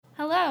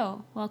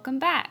Hello, welcome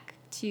back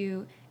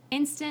to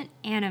Instant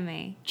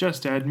Anime.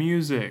 Just add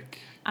music.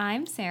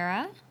 I'm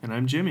Sarah, And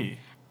I'm Jimmy.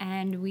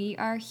 and we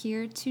are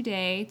here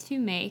today to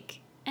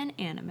make an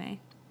anime.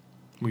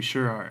 We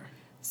sure are.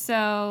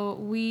 So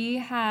we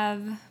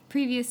have,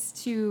 previous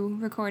to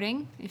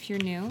recording, if you're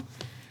new,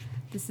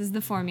 this is the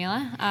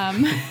formula.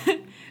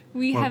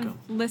 We have Welcome.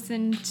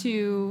 listened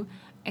to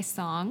a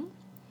song.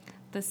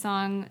 The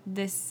song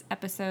this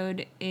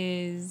episode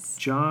is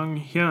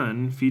Jong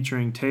Hyun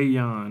featuring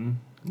Taeyeon,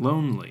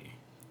 Lonely.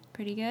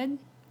 pretty good.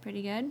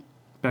 Pretty good.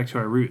 Back to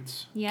our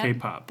roots. Yep.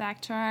 K-pop.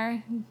 Back to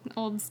our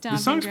old stomping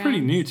The song's pretty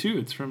grounds. new too.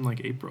 It's from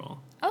like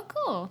April. Oh,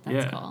 cool.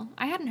 That's Yeah. cool.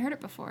 I hadn't heard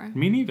it before.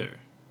 Me neither.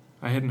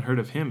 I hadn't heard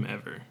of him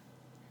ever.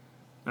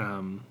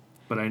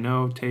 But I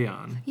know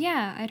Taeyeon.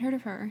 Yeah, I'd heard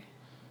of her.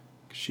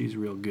 'Cause she's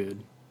real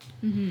good.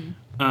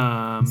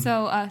 Mm-hmm.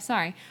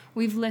 Sorry.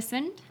 We've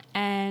listened,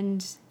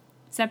 and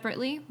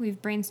separately,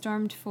 we've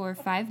brainstormed for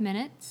 5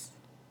 minutes.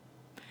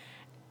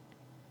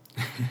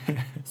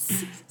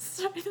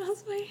 Sorry, that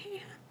was my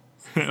hand.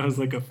 That was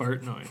like a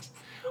fart noise.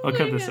 I'll Oh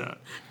cut my this God.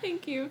 out.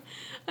 Thank you.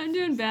 I'm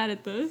doing bad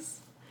at this.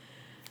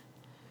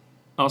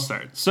 I'll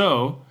start.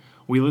 So,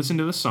 we listened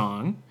to the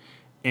song,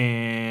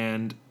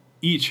 and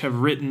each have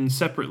written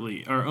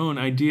separately our own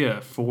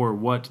idea for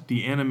what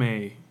the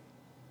anime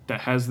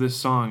that has this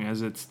song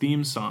as its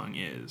theme song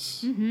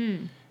is.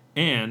 Mm-hmm.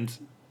 And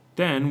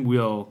then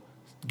we'll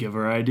give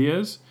our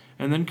ideas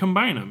and then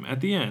combine them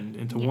at the end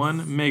into Yes.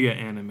 one mega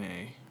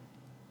anime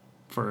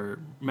for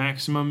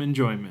maximum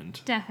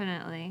enjoyment.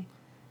 Definitely.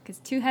 Because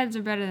 2 heads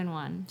are better than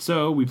 1.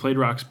 So, we played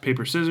rock,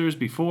 paper, scissors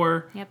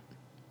before. Yep.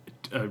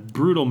 A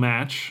brutal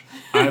match.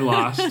 I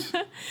lost.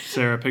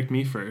 Sarah picked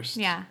me first.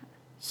 Yeah.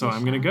 So You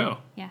I'm going to shall. go.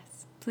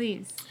 Yes.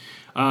 Please.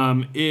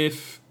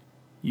 If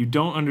you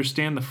don't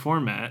understand the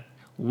format,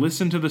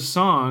 listen to the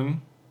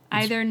song.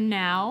 Either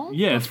now,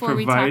 Yeah, it's before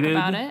we talk provided-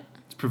 about it.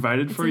 It's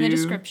provided It's for in the you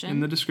description. in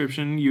the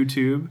description,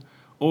 YouTube,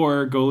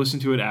 or go listen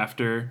to it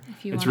after.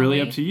 If you It's wanna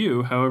really up wait. to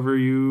you, however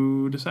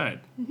you decide.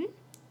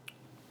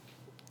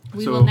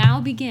 We So- will now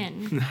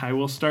begin. I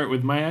will start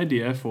with my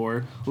idea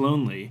for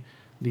Lonely,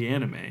 the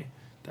anime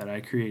that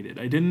I created.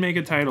 I didn't make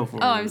a title for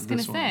Oh, I was going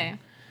to this one. say.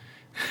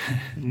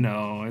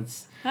 No,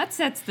 it's That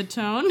sets the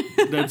tone.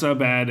 that's a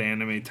bad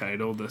anime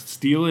title. To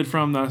steal it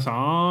from the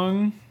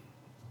song,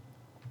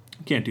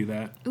 you can't do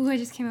that. Ooh, I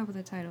just came up with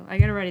a title. I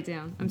got to write it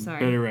down. I'm sorry.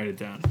 Better write it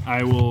down.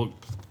 I will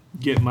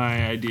get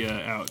my idea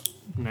out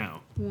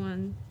now.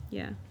 1.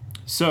 Yeah.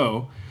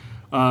 So,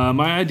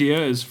 my idea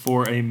is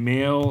for a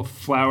male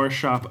flower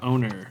shop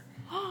owner.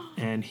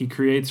 And he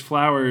creates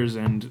flowers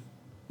and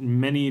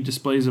many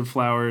displays of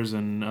flowers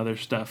and other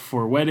stuff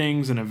for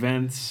weddings and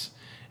events.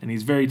 And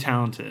he's very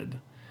talented.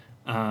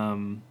 What?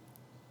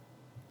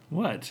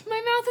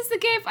 My mouth is the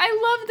gape.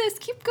 I love this.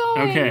 Keep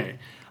going. Okay.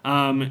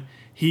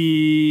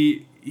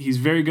 He's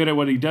very good at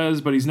what he does,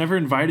 but he's never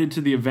invited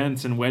to the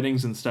events and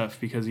weddings and stuff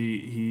because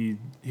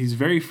he's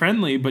very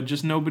friendly, but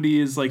just nobody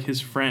is like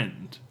his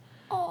friend.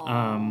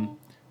 Oh.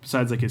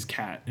 Besides like his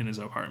cat in his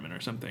apartment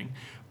or something.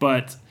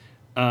 But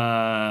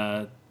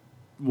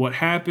what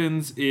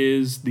happens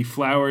is the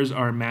flowers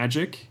are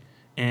magic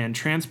and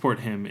transport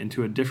him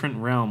into a different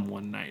realm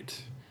one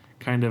night.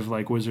 Kind of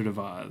like Wizard of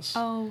Oz.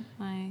 Oh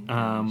my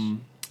gosh.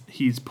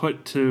 He's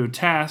put to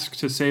task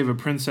to save a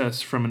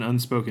princess from an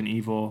unspoken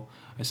evil.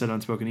 I said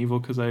unspoken evil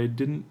because I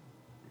didn't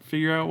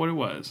figure out what it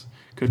was.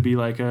 Could be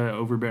like a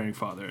overbearing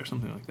father or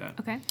something like that.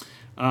 Okay.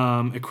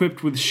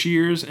 Equipped with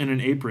shears and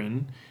an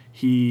apron,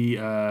 he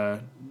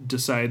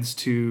decides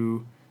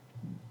to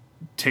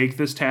take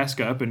this task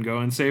up and go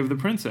and save the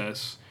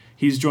princess.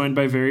 He's joined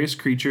by various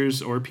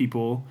creatures or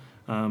people.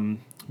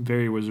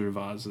 Very Wizard of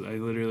Oz. I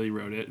literally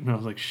wrote it, and I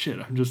was like, shit,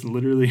 I'm just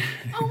literally...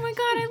 Oh my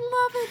god, I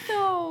love it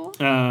though.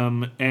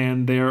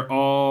 And they're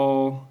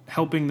all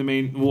helping the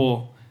main...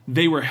 Well,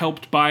 they were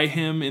helped by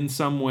him in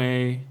some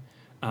way.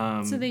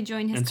 So they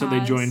join his and cause. so they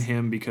join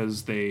him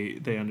because they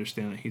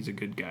understand that he's a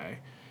good guy.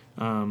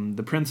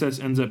 The princess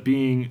ends up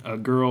being a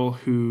girl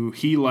who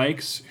he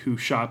likes, who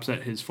shops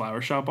at his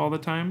flower shop all the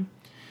time.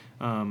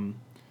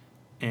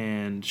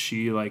 And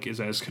she like is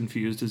as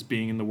confused as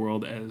being in the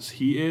world as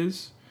he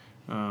is.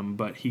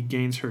 But he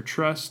gains her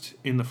trust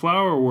in the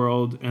flower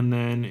world, and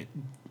then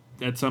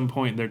at some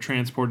point they're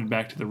transported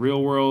back to the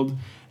real world,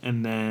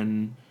 and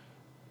then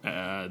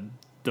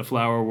the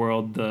flower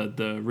world,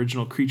 the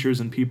original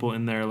creatures and people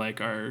in there like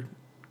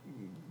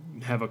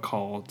have a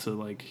call to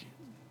like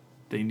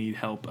they need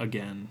help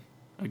again,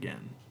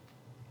 and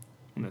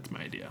that's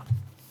my idea.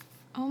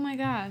 Oh my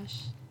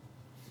gosh.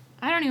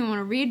 I don't even want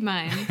to read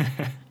mine.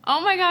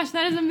 Oh my gosh,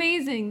 that is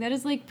amazing. That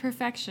is like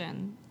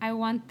perfection. I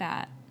want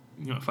that.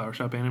 You know, flower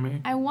shop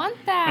anime. I want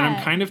that. And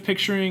I'm kind of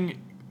picturing,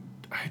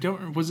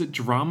 was it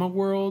Drama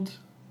World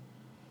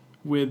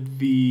with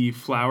the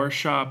flower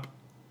shop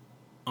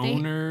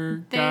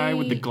owner guy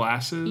with the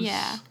glasses?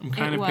 Yeah, I'm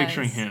kind of was.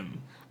 picturing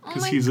him Oh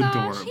because my he's gosh,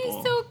 adorable.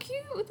 he's so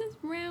cute with his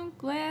round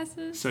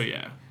glasses. So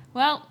yeah.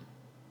 Well,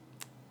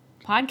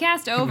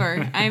 podcast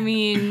over. I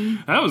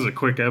mean, That was a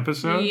quick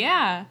episode.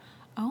 yeah.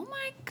 Oh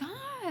my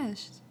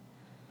gosh.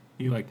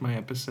 You like my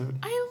episode?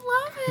 I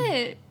love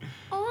it.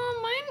 Oh,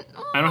 mine.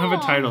 Oh. I don't have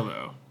a title,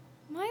 though.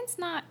 Mine's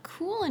not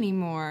cool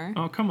anymore.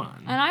 Oh, come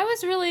on. And I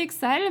was really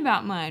excited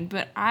about mine,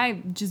 but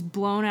I'm just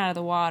blown out of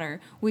the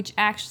water, which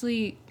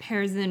actually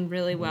pairs in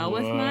really well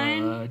with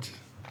mine.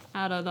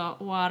 Out of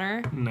the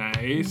water.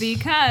 Nice.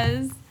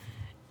 Because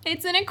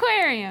it's an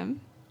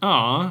aquarium.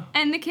 Aw.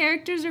 And the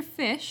characters are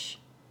fish.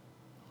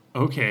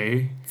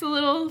 Okay. It's a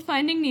little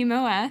Finding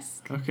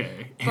Nemo-esque.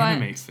 Okay. But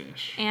Anime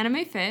fish.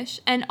 Anime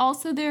fish. And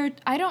also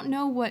I don't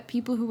know what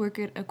people who work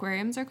at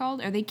aquariums are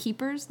called. Are they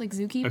keepers? Like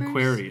zookeepers?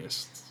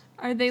 Aquarists.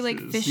 Are they like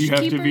fish You have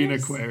keepers? to be an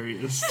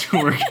Aquarius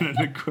to work in an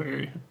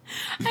aquarium.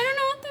 I don't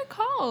know what they're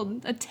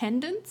called.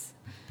 Attendants?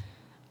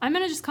 I'm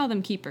going to just call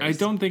them keepers. I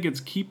don't think it's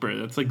keeper.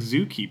 That's like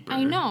zookeeper.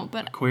 I know,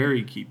 but...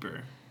 Aquari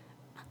keeper.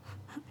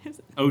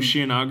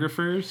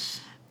 Oceanographers?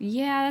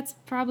 Yeah, that's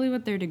probably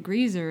what their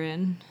degrees are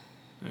in.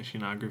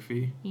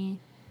 Oceanography? Yeah.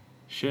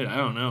 Shit, I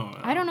don't know.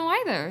 I don't know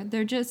either.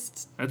 They're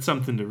just... That's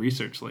something to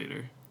research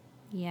later.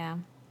 Yeah.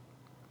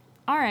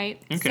 All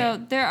right. Okay.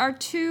 So there are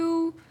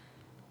two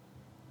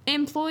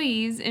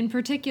employees in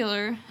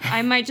particular.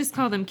 I might just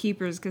call them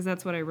keepers because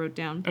that's what I wrote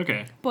down.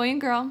 Okay. Boy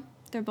and girl.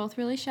 They're both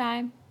really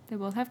shy. They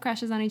both have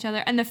crushes on each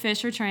other. And the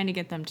fish are trying to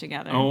get them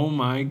together. Oh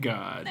my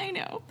god. I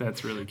know.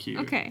 That's really cute.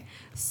 Okay.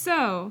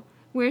 So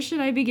where should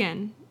I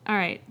begin? All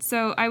right.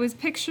 So I was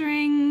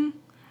picturing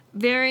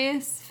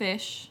various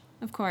fish,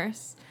 of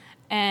course.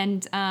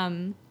 And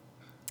I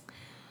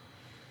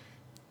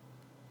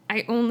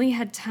only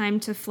had time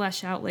to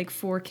flesh out like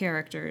 4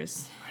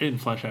 characters. I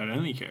didn't flesh out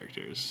any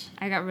characters.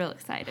 I got real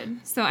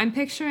excited. So I'm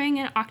picturing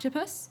an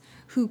octopus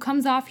who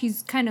comes off,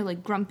 he's kind of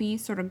like grumpy,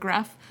 sort of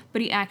gruff,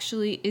 but he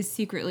actually is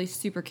secretly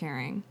super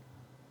caring.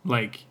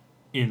 Like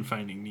in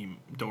Finding Nemo,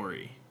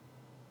 Dory.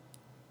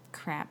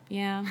 Crap,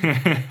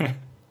 yeah.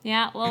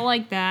 Yeah, well,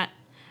 like that.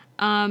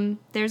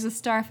 There's a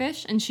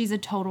starfish, and she's a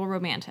total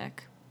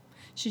romantic.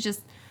 She's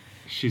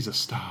a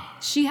star.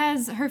 She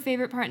has her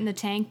favorite part in the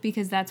tank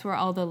because that's where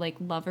all the like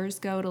lovers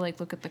go to like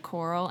look at the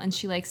coral, and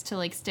she likes to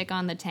like stick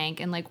on the tank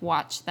and like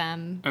watch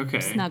them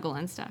snuggle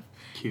and stuff.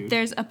 Cute.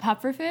 There's a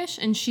pufferfish,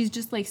 and she's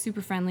just like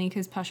super friendly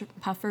because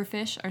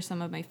pufferfish are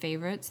some of my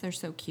favorites. They're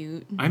so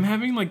cute. I'm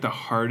having like the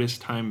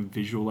hardest time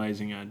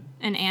visualizing an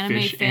anime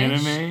fish.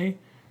 Anime.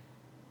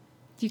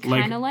 You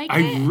kind of like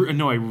it?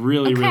 No, I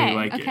really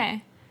like it.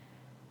 Okay.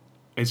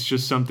 It's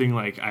just something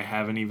like I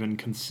haven't even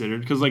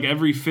considered because like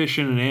every fish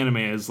in an anime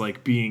is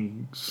like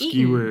being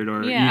skewered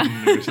or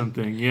eaten or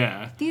something.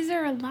 Yeah. These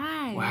are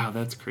alive. Wow,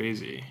 that's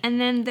crazy. And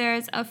then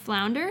there's a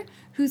flounder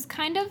who's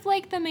kind of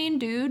like the main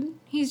dude.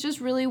 He's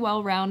just really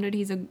well-rounded.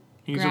 He's a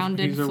grounded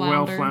flounder. He's a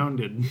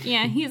well-flounded.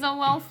 Yeah, he's a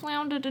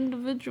well-flounded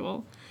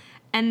individual.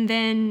 And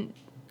then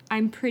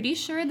I'm pretty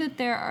sure that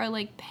there are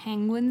like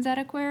penguins at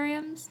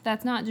aquariums.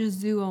 That's not just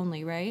zoo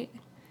only, right?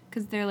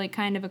 Because they're like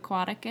kind of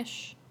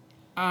aquatic-ish.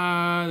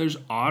 There's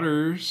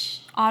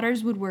otters.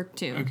 Otters would work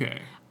too.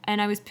 Okay. And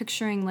I was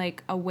picturing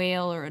like a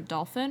whale or a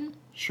dolphin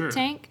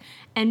tank.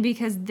 And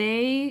because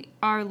they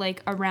are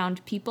like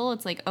around people,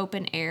 it's like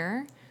open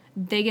air,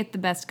 they get the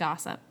best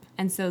gossip.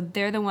 And so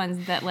they're the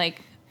ones that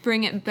like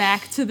bring it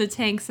back to the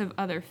tanks of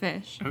other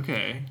fish.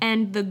 Okay.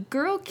 And the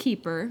girl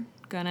keeper,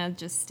 gonna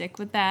just stick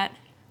with that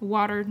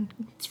water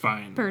it's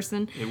fine.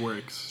 Person. It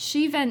works.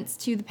 She vents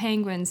to the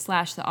penguins /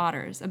 the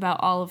otters about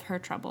all of her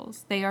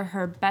troubles. They are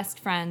her best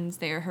friends.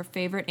 They are her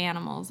favorite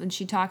animals. And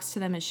she talks to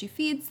them as she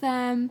feeds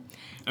them.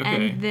 Okay.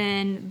 And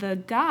then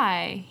the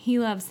guy, he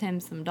loves him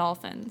some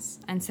dolphins.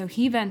 And so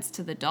he vents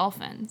to the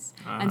dolphins.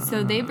 And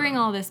so they bring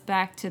all this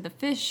back to the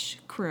fish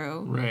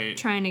crew. Right.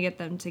 Trying to get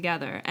them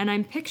together. And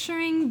I'm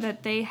picturing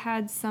that they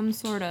had some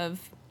sort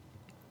of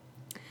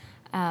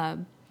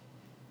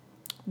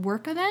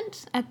work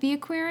event at the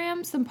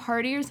aquarium, some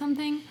party or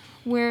something,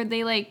 where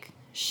they like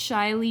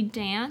shyly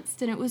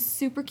danced, and it was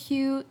super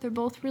cute. They're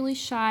both really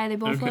shy. They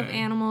both love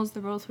animals.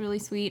 They're both really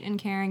sweet and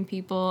caring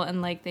people,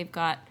 and like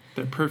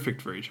they're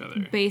perfect for each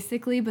other.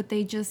 Basically, but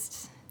they're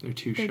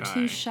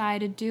too shy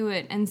to do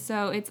it. And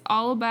so it's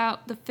all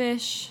about the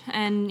fish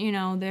and, you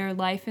know, their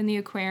life in the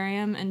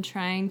aquarium and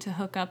trying to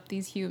hook up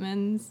these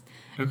humans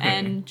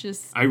and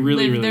just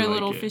live their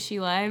little fishy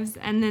lives.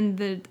 And then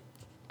the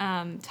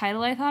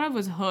title I thought of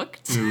was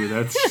Hooked. Ooh,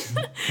 that's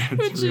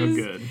real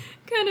good.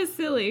 Kind of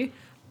silly,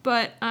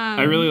 but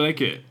I really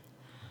like it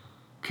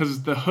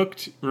because the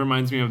Hooked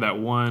reminds me of that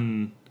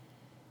one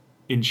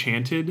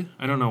Enchanted.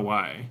 I don't know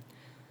why.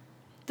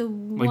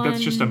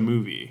 That's just a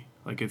movie.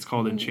 Like it's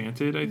called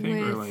Enchanted, I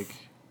think, or like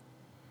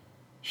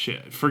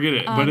shit, forget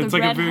it. But it's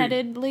like a very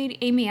redheaded lady,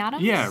 Amy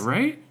Adams. Yeah,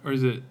 right? Or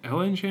is it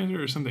Ella Enchanted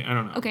or something? I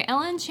don't know. Okay,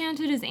 Ella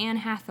Enchanted is Anne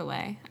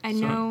Hathaway. I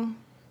know.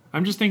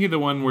 I'm just thinking the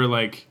one where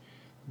like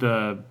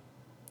the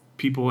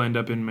people end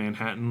up in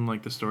Manhattan,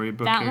 like the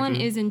storybook. That one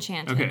is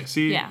Enchanted. Okay,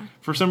 see,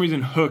 for some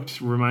reason,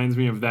 Hooked reminds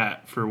me of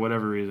that for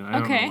whatever reason. I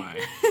don't know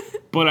why.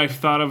 But I've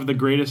thought of the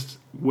greatest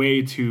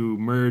way to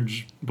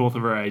merge both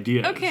of our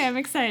ideas. Okay, I'm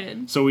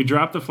excited. So we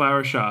dropped the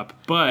flower shop,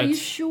 but are you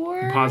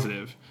sure? I'm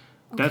positive.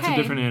 That's a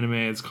different anime.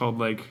 It's called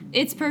like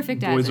It's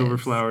Perfect Boys As Over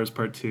Is. Flowers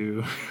Part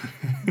 2.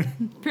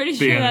 Pretty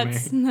sure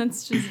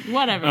that's just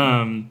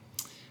whatever.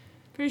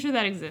 Pretty sure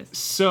that exists.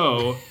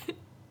 So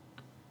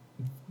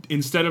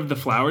instead of the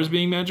flowers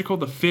being magical,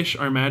 the fish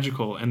are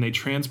magical, and they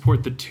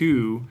transport the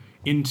two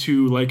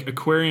into like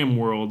aquarium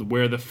world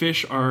where the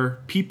fish are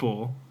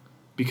people,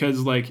 because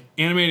like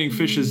animating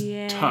fish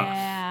is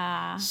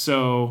tough.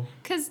 So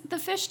because the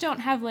fish don't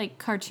have like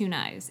cartoon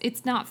eyes.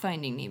 It's not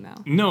Finding Nemo.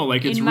 No,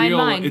 like it's in my real.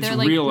 Mind, it's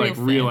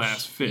real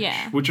ass fish,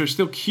 which are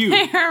still cute.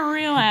 They're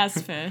real ass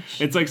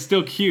fish. It's like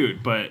still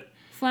cute, but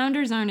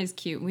flounders aren't as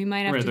cute. We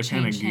might have to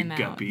change him out.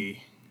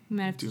 Guppy. We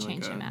might have to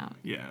change him out.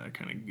 Yeah, they're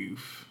kind of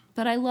goof.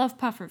 But I love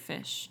puffer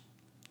fish.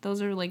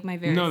 Those are like my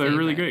very. No, they're favorite,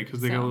 really great because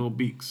they got little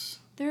beaks.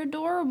 They're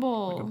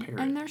adorable, like a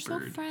parrot and they're so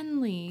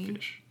friendly.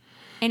 Fish.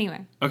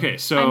 Anyway. Okay,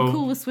 so I'm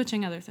cool with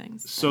switching other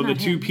things. So the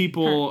two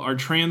people are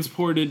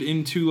transported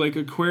into like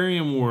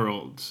aquarium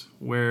worlds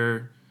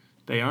where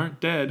they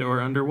aren't dead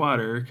or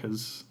underwater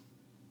because.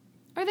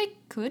 Or they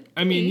could.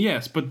 I mean,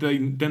 yes, but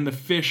then the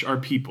fish are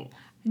people.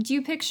 Do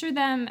you picture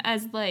them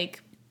as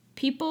like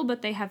people,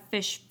 but they have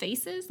fish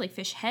faces, like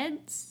fish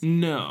heads?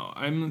 No,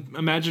 I'm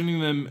imagining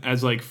them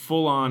as like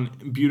full-on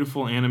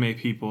beautiful anime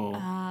people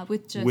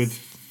with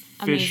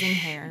fish amazing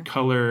hair,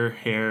 color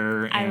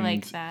hair, and I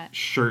like that.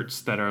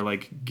 Shirts that are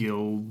like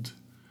gilled.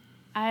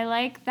 I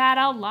like that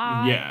a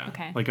lot. Yeah,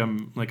 okay, like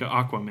an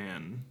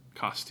Aquaman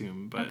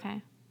costume, but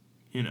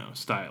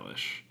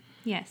stylish.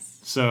 Yes.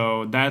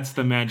 So that's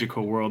the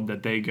magical world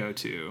that they go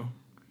to.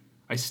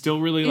 I still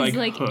really like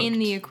Hooked. In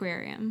the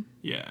aquarium.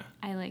 Yeah.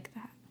 I like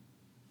that.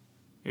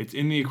 It's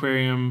in the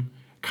aquarium.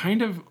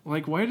 Kind of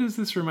like, why does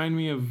this remind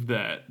me of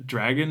that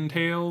Dragon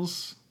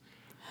Tales?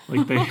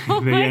 Like they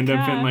end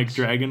up in like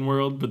Dragon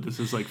World, but this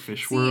is like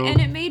Fish World.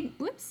 And it made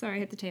sorry, I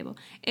hit the table.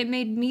 It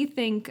made me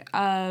think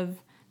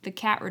of The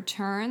Cat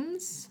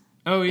Returns.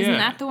 Oh yeah. Isn't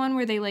that the one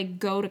where they like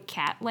go to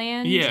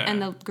Catland? Yeah.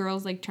 And the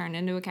girls like turn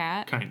into a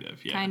cat? Kind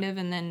of, yeah. Kind of,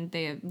 and then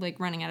they like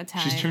running out of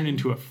time. She's turned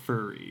into a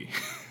furry.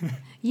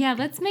 Yeah,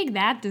 let's make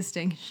that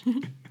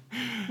distinction.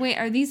 Wait,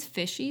 are these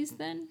fishies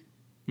then?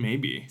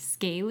 Maybe.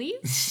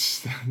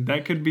 Scalies?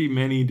 That could be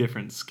many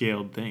different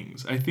scaled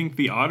things. I think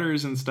the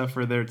otters and stuff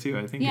are there too.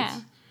 I think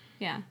it's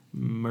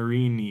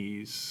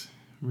Merinos.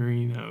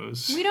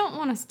 We don't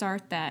want to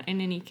start that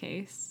in any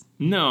case.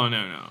 No.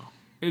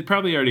 It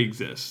probably already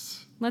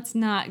exists. Let's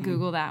not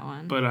Google that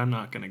one. But I'm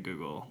not going to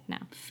Google. No.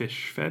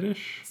 Fish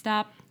fetish?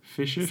 Stop.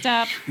 Fishish?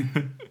 Stop.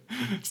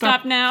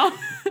 Stop now.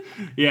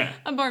 Yeah.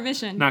 Abort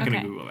mission. Not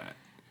going to Google that.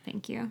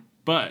 Thank you.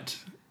 But.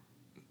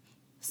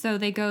 So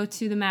they go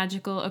to the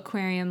magical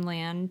aquarium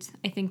land.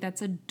 I think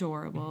that's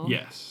adorable.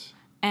 Yes.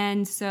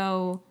 And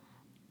so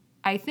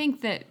I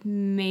think that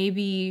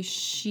maybe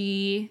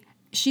she's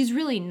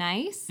really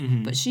nice,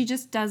 but she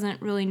just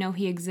doesn't really know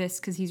he exists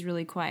because he's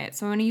really quiet.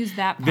 So I want to use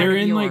that part they're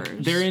of in yours.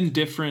 They're in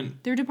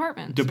different... They're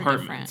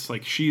departments.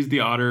 Like she's the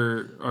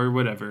otter or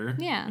whatever.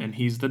 Yeah. And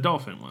he's the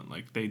dolphin one.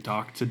 Like they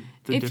talk to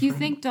the If you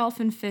think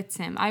dolphin fits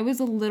him. I was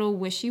a little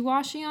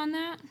wishy-washy on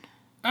that.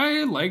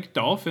 I like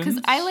dolphins.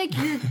 Because I like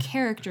your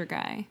character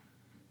guy.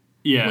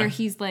 Yeah. Where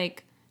he's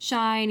like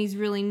shy and he's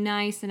really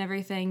nice and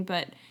everything,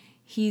 but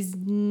he's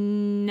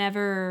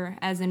never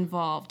as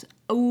involved.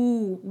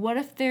 Oh, what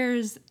if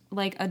there's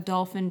like a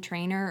dolphin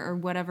trainer or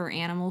whatever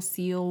animal,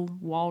 seal,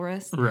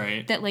 walrus,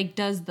 right, that like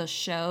does the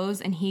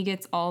shows and he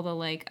gets all the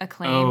like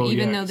acclaim,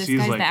 even though this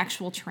guy's like, the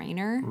actual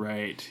trainer.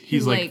 Right.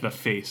 He's like the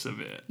face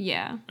of it.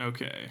 Yeah.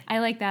 Okay. I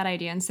like that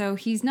idea. And so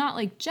he's not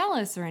like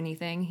jealous or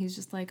anything. He's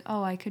just like,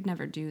 oh, I could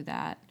never do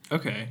that.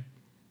 Okay.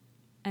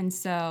 And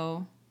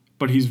so...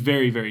 But he's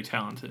very, very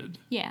talented.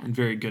 Yeah. And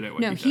very good at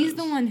what he does. No, he's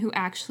the one who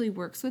actually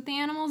works with the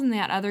animals, and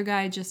that other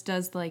guy just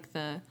does, like,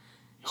 the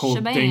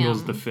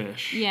dangles the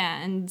fish. Yeah,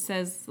 and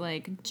says,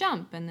 like,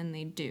 jump, and then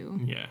they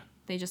do. Yeah.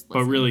 They just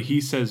listen. But really, he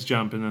says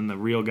jump, and then the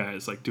real guy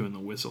is, like, doing the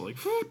whistle, like,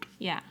 whoop.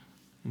 Yeah.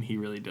 And he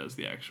really does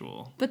the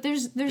actual... But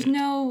there's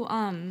no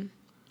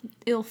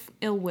ill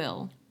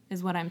will,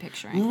 is what I'm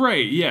picturing.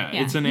 Right, yeah.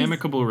 It's an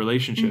amicable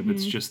relationship. Mm-hmm.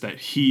 It's just that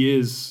he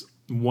is...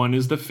 One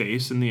is the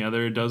face and the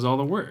other does all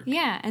the work.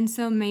 Yeah, and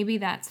so maybe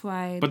that's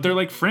why... But they're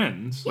like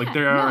friends. Yeah, like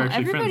they are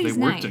actually friends. They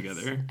work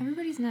together.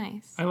 Everybody's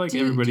nice. I like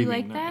everybody being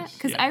nice. Do you like that?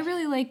 Because I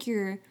really like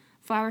your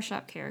flower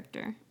shop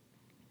character.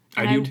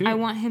 And I do too. I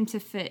want him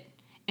to fit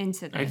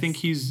into this. I think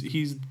he's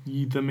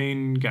the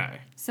main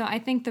guy. So I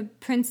think the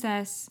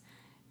princess,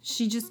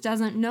 she just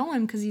doesn't know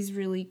him because he's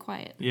really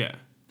quiet. Yeah.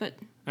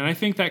 And I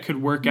think that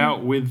could work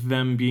out with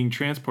them being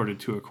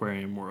transported to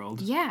Aquarium World.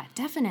 Yeah,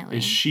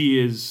 definitely.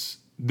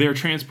 They're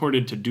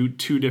transported to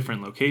two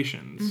different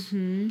locations.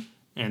 Mm-hmm.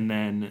 And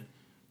then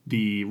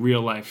the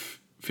real life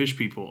fish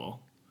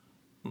people,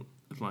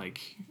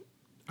 like...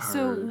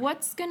 So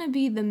what's going to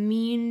be the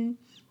mean...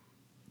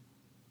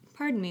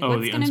 Pardon me.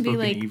 What's going to be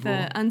like evil?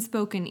 The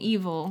unspoken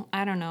evil?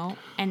 I don't know.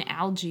 An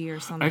algae or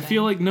something. I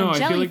feel like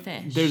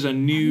there's a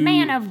new...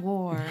 Man of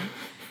War.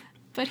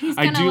 But he's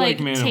going to like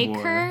take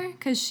her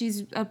because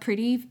she's a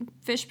pretty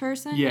fish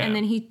person. Yeah. And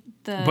then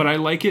But I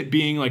like it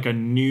being like a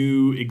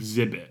new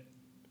exhibit.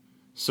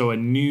 So a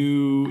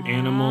new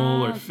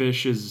animal or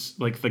fish is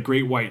like the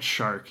great white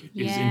shark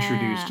is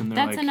introduced, and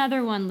that's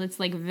another one that's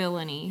like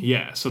villainy.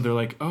 Yeah, so they're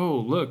like,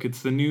 oh, look,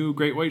 it's the new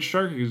great white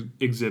shark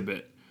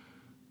exhibit.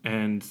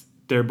 And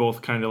they're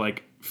both kind of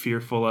like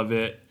fearful of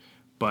it,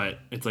 but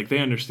it's like they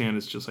understand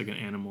it's just like an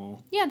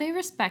animal. Yeah, they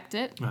respect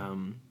it.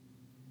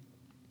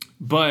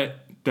 But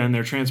then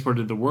they're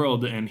transported to the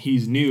world, and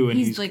he's new, and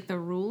he's like the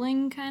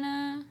ruling kind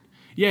of.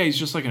 Yeah, he's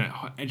just like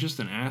just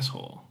an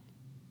asshole.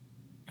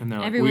 And they're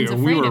like, everyone's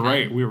afraid we were of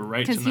right. him. We were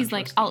right. Because he's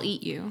like, I'll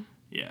eat you.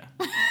 Yeah,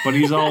 but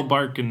he's all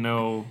bark and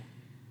no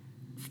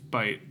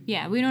bite.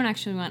 Yeah, we don't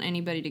actually want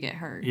anybody to get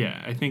hurt.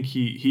 Yeah, I think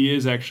he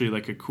is actually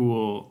like a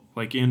cool,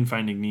 like in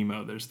Finding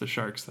Nemo, there's the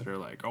sharks that are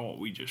like, oh,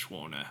 we just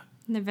wanna.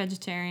 They're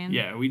vegetarian.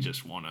 Yeah, we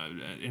just wanna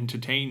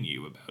entertain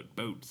you about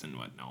boats and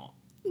whatnot.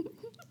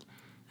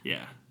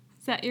 Yeah.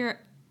 Is that your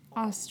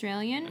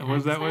Australian accent?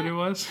 Was that what it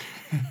was?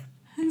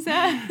 Is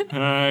that?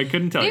 I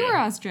couldn't tell you. They were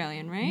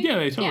Australian, right? Yeah,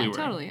 they totally were.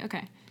 Yeah, totally.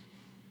 Okay.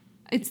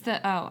 It's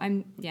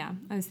I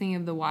was thinking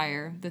of The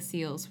Wire, the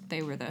seals.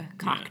 They were the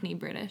Cockney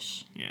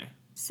British. Yeah.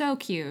 So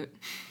cute.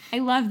 I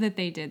love that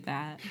they did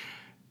that.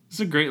 It's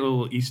a great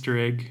little Easter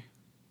egg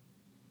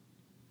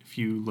if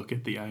you look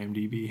at the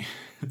IMDb.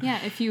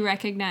 Yeah, if you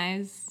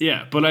recognize.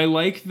 Yeah, but I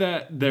like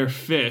that they're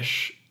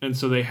fish, and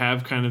so they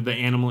have kind of the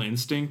animal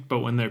instinct, but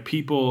when they're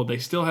people, they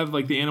still have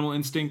like the animal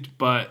instinct,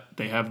 but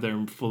they have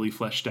their fully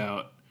fleshed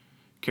out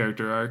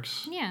character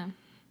arcs. Yeah.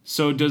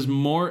 So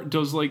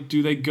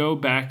do they go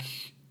back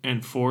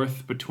and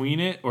forth between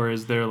it, or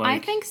is there like...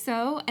 I think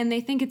so, and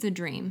they think it's a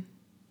dream.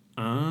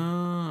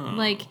 Oh.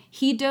 Like,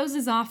 he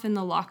dozes off in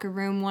the locker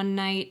room one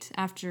night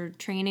after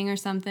training or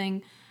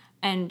something,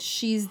 and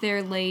she's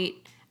there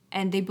late,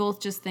 and they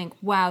both just think,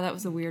 wow, that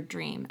was a weird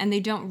dream. And they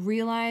don't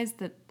realize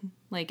that,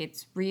 like,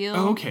 it's real.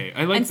 Oh, okay,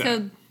 I like that.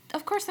 And so,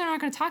 of course, they're not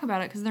going to talk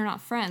about it because they're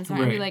not friends. They're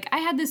not going to be like, I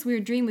had this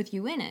weird dream with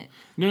you in it.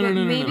 No.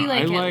 Maybe,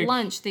 like, at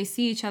lunch, they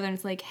see each other, and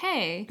it's like,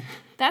 hey,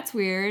 that's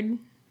weird.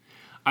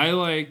 I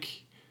like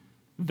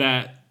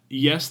that,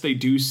 yes, they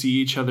do see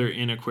each other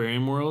in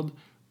Aquarium World,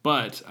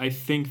 but I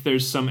think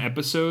there's some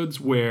episodes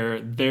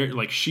where they're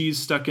like she's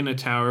stuck in a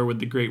tower with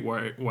the great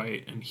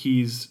white and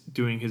he's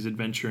doing his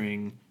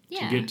adventuring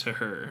to get to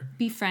her.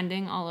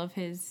 Befriending all of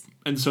his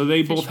And so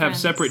they both have friends.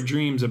 separate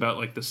dreams about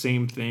like the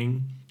same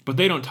thing, but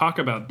they don't talk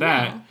about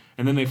that. No.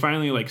 And then they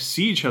finally like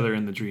see each other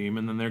in the dream,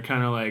 and then they're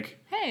kind of like,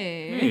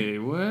 hey,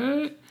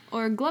 what?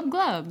 Or glub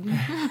glub.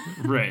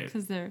 Right.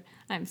 Because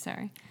I'm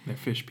sorry. They're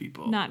fish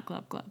people. Not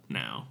glub glub.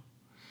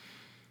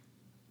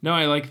 No,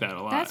 I like that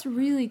a lot. That's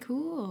really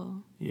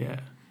cool.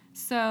 Yeah.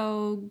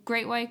 So,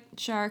 great white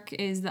shark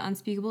is the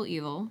unspeakable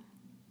evil,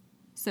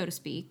 so to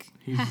speak.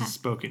 He's the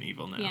spoken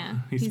evil now. Yeah.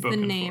 He's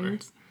spoken the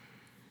named.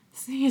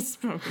 For. He's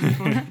spoken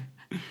for.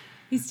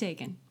 He's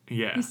taken.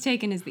 Yeah. He's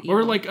taken as the evil.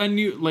 Or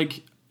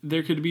like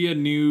there could be a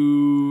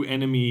new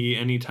enemy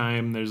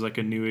anytime there's like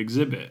a new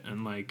exhibit,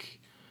 and like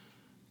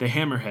the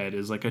hammerhead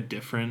is like a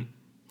different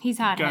He's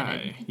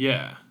hot-headed. guy.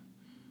 Yeah.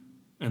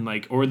 And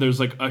like, or there's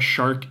like a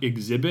shark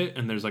exhibit,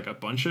 and there's like a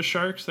bunch of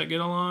sharks that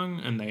get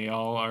along, and they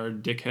all are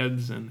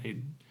dickheads, and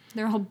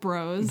they're all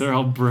bros. They're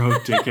all bro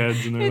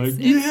dickheads, and they're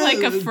it's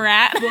like a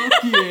frat.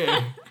 Fuck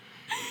yeah.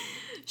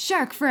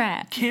 Shark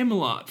frat.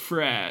 Camelot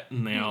frat,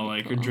 and they all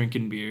like are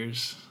drinking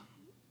beers.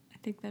 I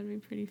think that'd be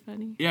pretty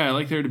funny. Yeah, I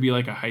like there to be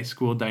like a high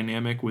school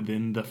dynamic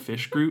within the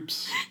fish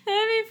groups.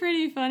 That'd be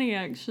pretty funny,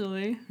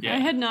 actually. Yeah. I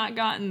had not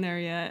gotten there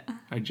yet.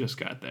 I just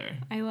got there.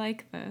 I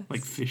like this.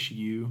 Like Fish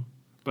U.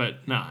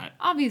 But not.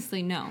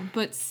 Obviously, no.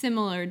 But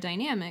similar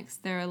dynamics.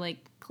 There are, like,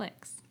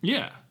 cliques.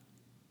 Yeah.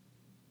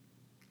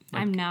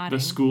 Like I'm nodding.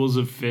 The schools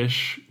of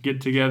fish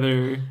get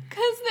together.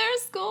 Because they're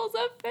schools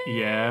of fish.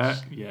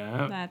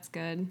 Yeah. That's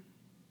good.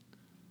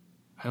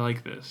 I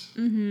like this.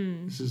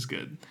 Mm-hmm. This is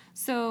good.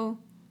 So,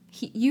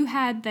 you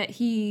had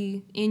that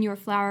in your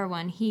flower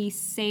one, he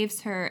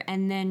saves her,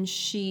 and then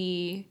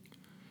she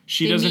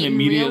isn't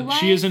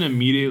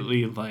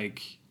immediately,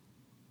 like,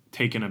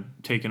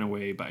 taken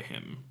away by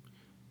him.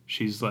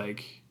 She's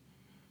like,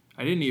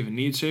 I didn't even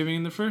need saving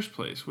in the first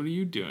place. What are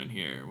you doing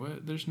here?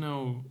 What? There's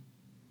no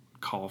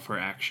call for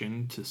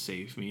action to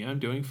save me. I'm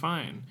doing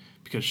fine.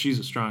 Because she's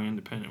a strong,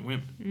 independent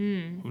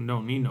woman who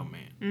don't need no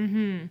man.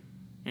 Mm-hmm.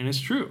 And it's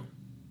true.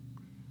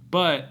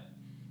 But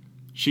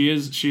she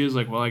is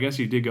like, well, I guess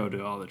you did go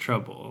to all the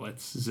trouble.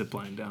 Let's zip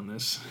line down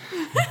this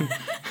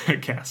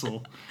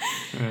castle.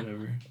 Or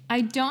whatever.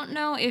 I don't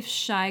know if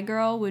Shy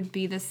Girl would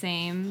be the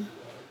same.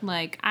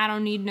 Like, I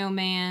don't need no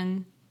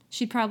man.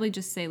 She'd probably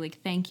just say, like,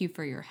 thank you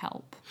for your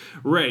help.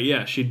 Right,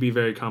 yeah. She'd be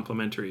very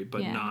complimentary,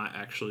 but not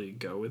actually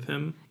go with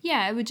him.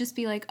 Yeah, it would just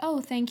be like,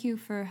 oh, thank you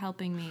for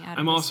helping me out of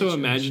I'm this also situation.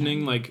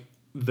 imagining, like,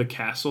 the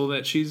castle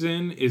that she's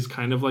in is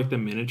kind of like the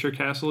miniature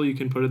castle you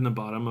can put in the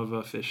bottom of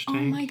a fish tank.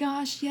 Oh, my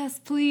gosh, yes,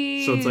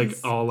 please. So it's, like,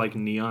 all, like,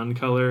 neon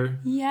color.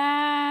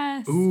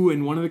 Yes. Ooh,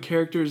 and one of the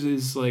characters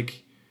is,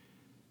 like,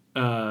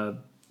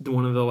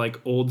 one of the, like,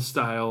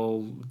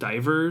 old-style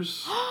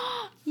divers.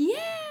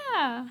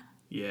 Yeah.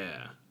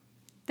 Yeah.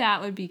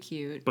 That would be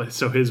cute. But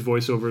so his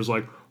voiceover is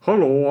like,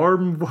 "Hello,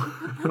 I'm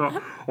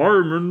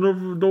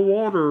in the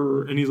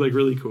water," and he's like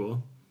really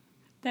cool.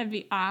 That'd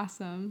be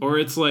awesome. Or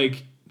it's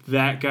like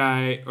that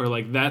guy, or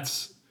like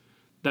that's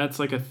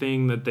like a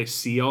thing that they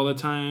see all the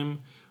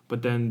time.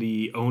 But then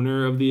the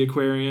owner of the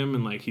aquarium,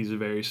 and like he's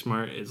very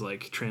smart, is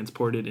like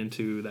transported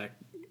into that,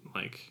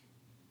 like,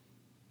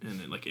 and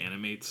it like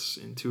animates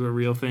into a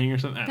real thing or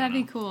something. That'd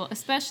be cool,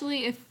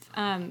 especially if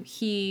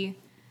he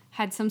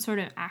had some sort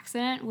of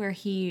accident where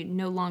he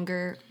no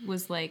longer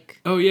was like,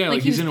 oh yeah,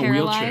 like he's in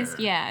paralyzed. a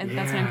wheelchair. Yeah,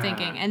 that's what I'm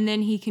thinking. And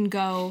then he can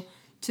go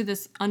to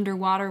this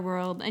underwater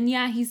world, and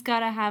yeah, he's got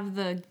to have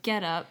the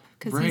get up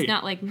because he's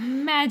not like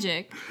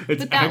magic.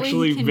 It's but that actually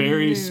way he can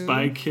very move.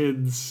 Spy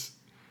Kids.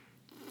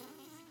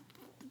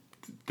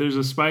 There's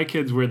a Spy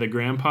Kids where the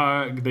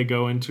grandpa, they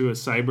go into a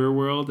cyber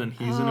world and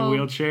he's in a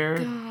wheelchair.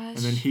 Gosh. And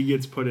then he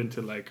gets put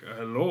into like,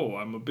 hello,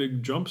 I'm a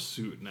big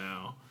jumpsuit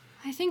now.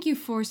 I think you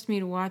forced me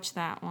to watch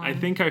that one. I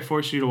think I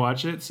forced you to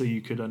watch it so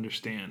you could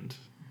understand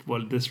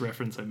what this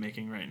reference I'm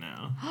making right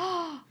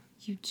now.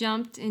 You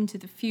jumped into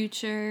the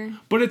future.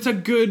 But it's a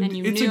good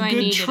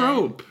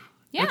trope.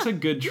 Yeah. It's a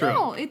good trope.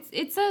 No,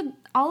 it's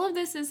all of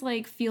this is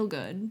like feel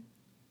good.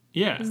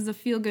 Yeah. This is a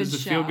feel good show.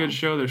 There's a feel good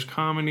show. There's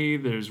comedy.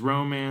 There's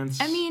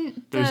romance. I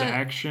mean, there's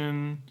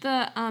action.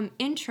 The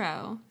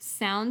intro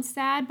sounds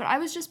sad, but I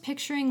was just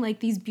picturing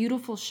like these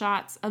beautiful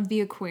shots of the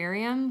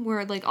aquarium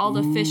where like all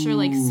the fish are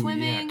like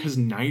swimming. Yeah, because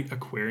night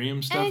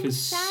aquarium stuff is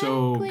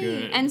so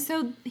good. And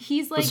so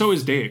he's like, but so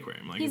is day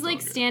aquarium. Like, he's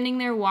like standing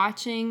there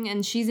watching,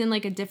 and she's in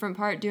like a different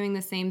part doing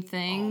the same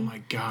thing. Oh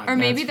my god! Or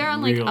maybe they're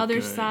on like other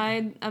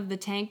side of the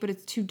tank, but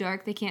it's too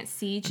dark; they can't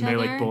see each other. And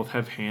they like both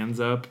have hands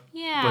up.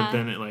 Yeah. But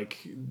then it like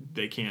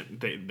they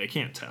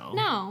can't tell.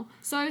 No.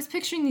 So I was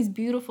picturing these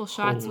beautiful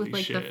shots with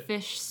like the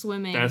fish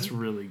swimming. That's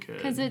really good.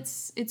 Because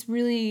it's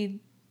really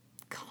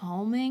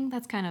calming.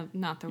 That's kind of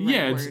not the right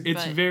word. Yeah,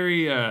 it's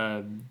very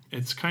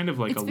it's kind of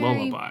like a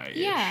lullaby.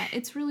 Yeah,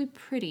 it's really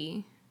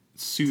pretty.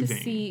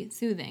 Soothing.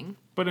 Soothing.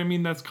 But I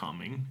mean that's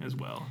calming as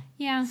well.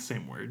 Yeah.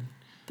 Same word.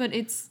 But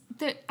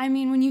I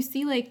mean when you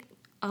see like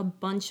a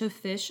bunch of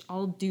fish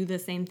all do the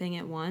same thing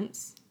at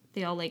once,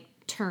 they all like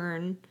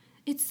turn.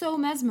 It's so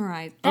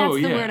mesmerized. That's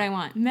the word I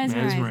want.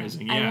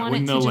 Mesmerizing. Yeah, I want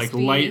when it the to like just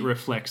be, light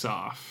reflects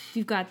off.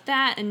 You've got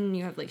that, and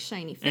you have like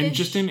shiny fish. And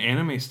just in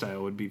anime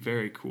style would be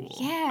very cool.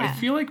 Yeah. I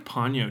feel like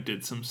Ponyo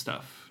did some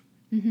stuff.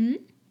 In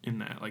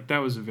that, like that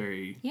was a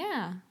very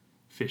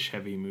fish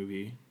heavy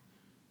movie,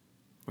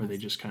 where they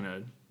just kind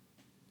of,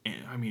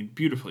 I mean,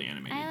 beautifully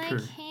animated. I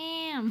like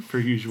him. Per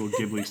usual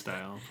Ghibli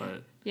style,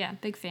 but yeah,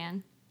 big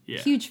fan. Yeah,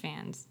 huge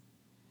fans.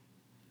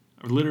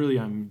 Literally,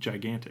 I'm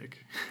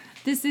gigantic.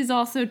 This is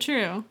also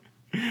true.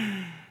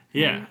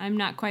 Yeah. I'm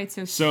not quite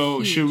so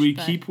huge, should we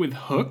keep with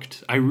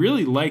Hooked? I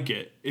really like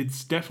it.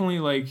 It's definitely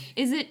like...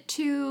 Is it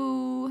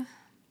too...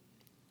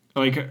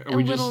 Like, a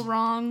little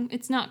wrong?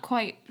 It's not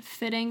quite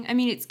fitting. I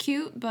mean, it's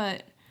cute,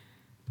 but...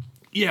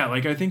 Yeah,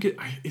 like, I think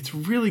it's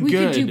really good. We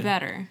could do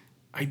better.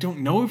 I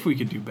don't know if we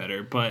could do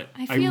better, but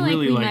I feel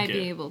really like we like might it.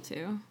 be able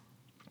to.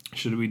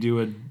 Should we do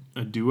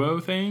a duo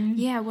thing?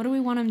 Yeah, what do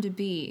we want them to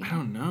be? I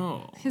don't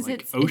know. Because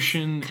like it's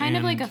ocean kind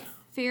of like a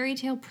fairy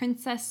tale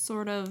princess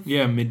sort of.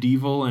 Yeah,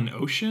 medieval and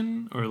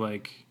ocean, or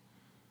like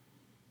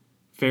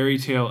fairy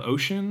tale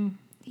ocean.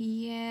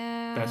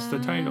 Yeah. That's the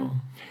title.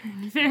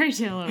 Fairy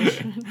tale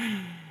ocean.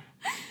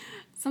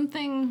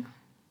 Something.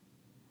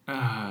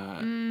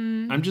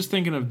 I'm just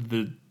thinking of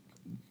the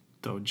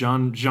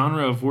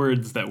genre of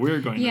words that we're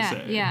going to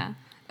say. Yeah.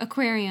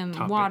 Aquarium,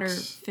 Topics. Water,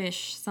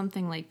 fish,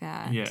 something like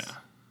that. Yeah.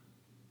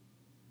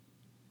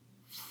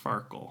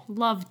 Farkle.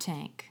 Love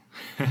tank.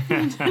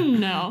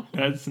 No.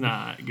 That's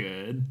not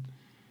good.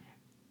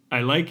 I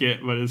like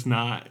it, but it's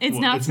not. It's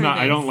not.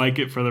 I don't like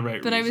it for the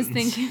right reasons. But I was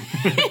thinking.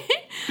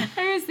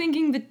 I was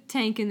thinking the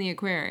tank in the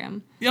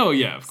aquarium. Oh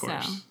yeah, of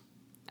course. So,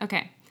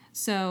 okay,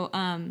 so.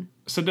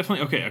 So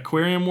definitely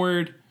aquarium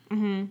word.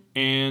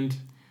 And.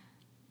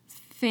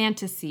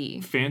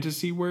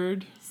 Fantasy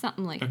word.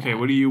 Something like that. Okay,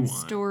 what do you want?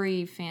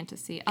 Story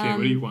fantasy. Okay,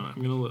 what do you want?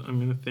 I'm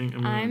gonna think.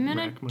 I'm gonna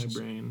rack my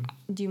brain.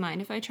 Do you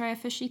mind if I try a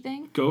fishy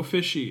thing? Go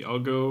fishy. I'll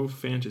go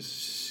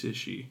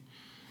fantasy.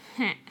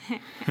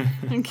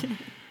 Okay.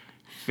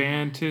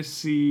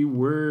 Fantasy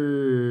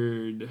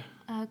word.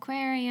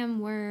 Aquarium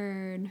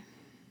word.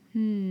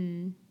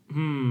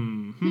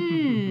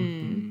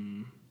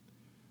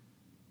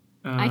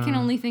 I can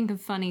only think of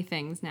funny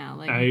things now.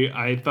 Like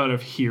I thought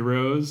of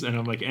heroes, and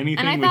I'm like anything.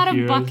 And I with thought of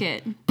heroes,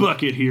 bucket.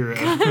 Bucket hero.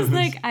 I was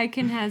like,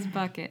 Icon has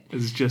bucket.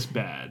 It's just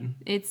bad.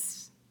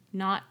 It's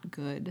not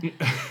good.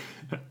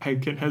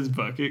 Icon has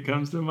bucket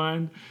comes to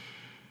mind.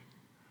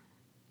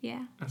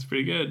 Yeah. That's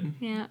pretty good.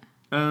 Yeah.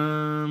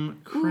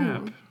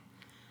 Crap. Ooh.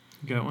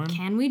 Got one?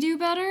 Can we do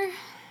better?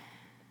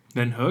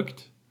 Then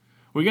Hooked?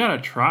 We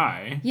gotta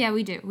try. Yeah,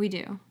 we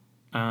do.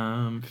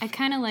 I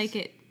kind of like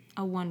it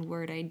a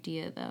one-word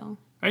idea, though.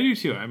 I do,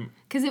 too.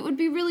 Because it would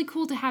be really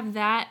cool to have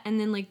that, and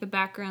then, like, the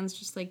background's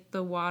just, like,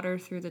 the water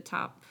through the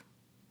top,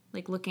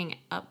 like, looking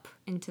up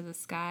into the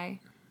sky.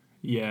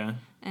 Yeah.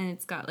 And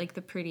it's got, like,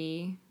 the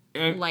pretty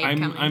light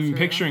coming I'm through.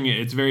 picturing it.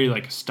 It's very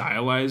like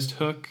stylized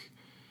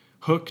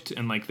hooked,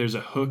 and like there's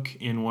a hook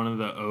in one of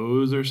the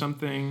O's or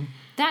something.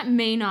 That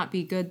may not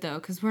be good though,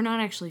 because we're not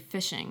actually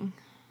fishing.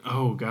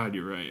 Oh God,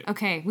 you're right.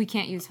 Okay, we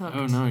can't use hooks.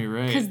 Oh no, you're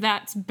right. Because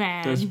that's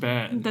bad. That's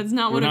bad. That's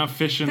not we're what not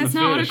fishing That's the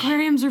not fish. what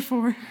aquariums are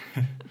for.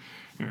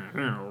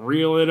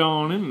 Reel it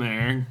on in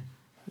there.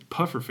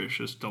 Pufferfish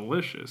is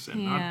delicious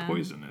and not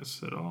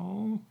poisonous at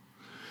all.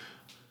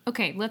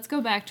 Okay, let's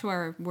go back to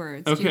our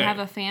words. Okay. Do you have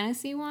a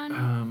fantasy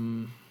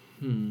one?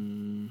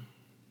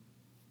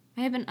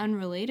 I have an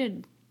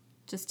unrelated,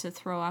 just to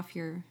throw off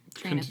your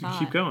train of thought.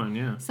 Keep going,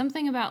 yeah.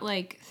 Something about,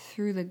 like,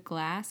 through the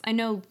glass. I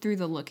know through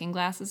the looking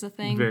glass is a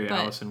thing. Very but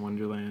Alice in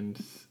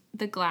Wonderland.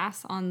 The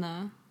glass on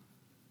the...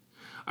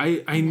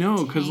 I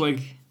know, because, like...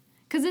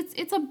 Because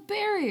it's a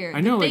barrier.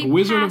 I know, like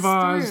Wizard of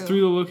Oz, Through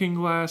the Looking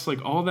Glass,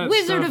 like all that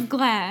Wizard stuff. of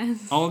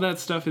Glass. All that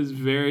stuff is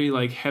very,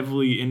 like,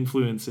 heavily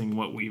influencing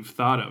what we've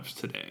thought of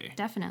today.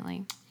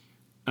 Definitely.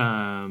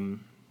 Do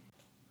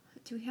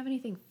we have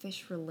anything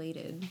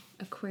fish-related,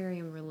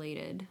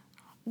 aquarium-related?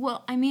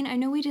 Well, I mean, I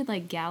know we did,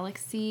 like,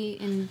 Galaxy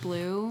in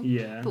blue.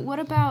 Yeah. But what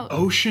about...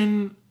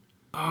 Ocean?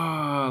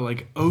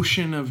 Like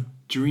Ocean of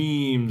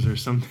Dreams or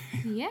something.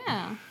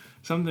 Yeah.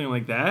 Something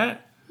like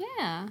that?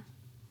 Yeah.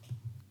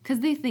 Because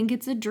they think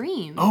it's a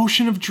dream.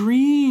 Ocean of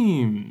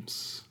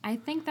Dreams. I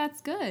think that's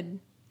good.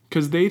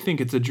 Because they think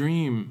it's a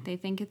dream. They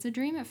think it's a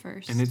dream at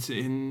first. And it's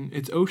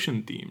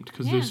ocean themed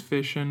because there's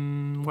fish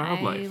and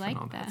wildlife and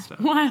all that stuff.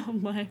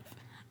 Wildlife.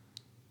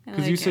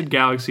 Because you said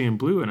Galaxy in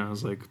blue, and I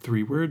was like,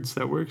 3 words,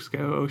 that works.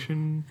 Go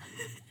Ocean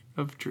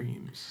of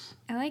Dreams.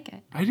 I like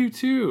it. I do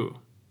too.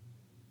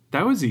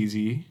 That was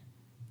easy.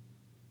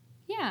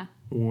 Yeah.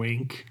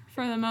 Wink.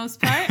 For the most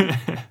part.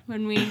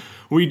 When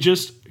we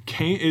just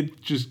came,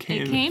 it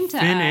came to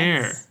thin us.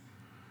 Air.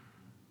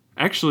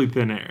 Actually,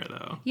 thin air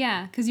though.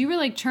 Yeah, because you were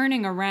like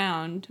turning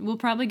around. We'll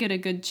probably get a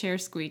good chair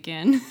squeak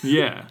in.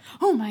 Yeah.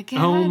 Oh my god.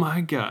 Oh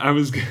my god. I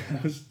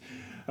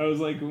was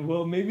like,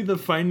 well, maybe the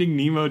Finding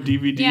Nemo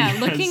DVD. Yeah,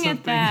 looking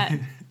at that,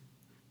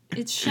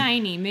 it's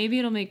shiny. Maybe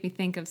it'll make me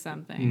think of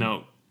something.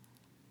 No,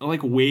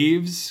 like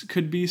waves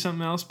could be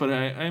something else, but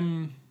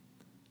I'm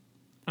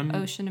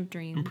Ocean of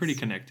Dreams. I'm pretty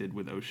connected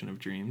with Ocean of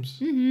Dreams.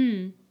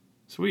 Mm-hmm.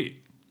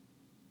 Sweet.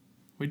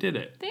 We did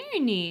it. Very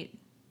neat.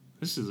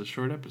 This is a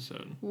short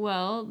episode.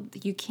 Well,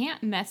 you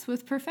can't mess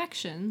with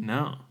perfection.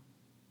 No.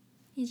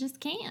 You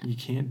just can't. You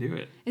can't do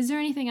it. Is there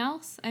anything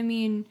else? I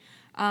mean,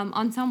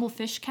 Ensemble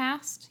Fish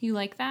Cast. You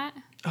like that?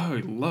 Oh,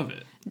 I love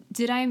it.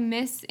 Did I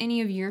miss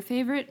any of your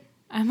favorite?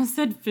 I almost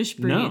said fish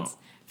breeds. No.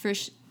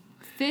 Fish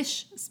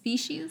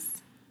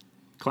species?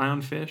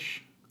 Clownfish.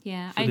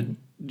 Yeah. The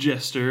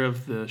jester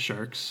of the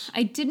sharks.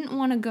 I didn't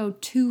want to go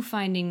to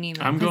Finding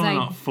Nemo. I'm going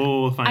out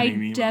full Finding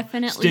Nemo. I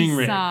definitely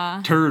Stingray,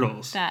 saw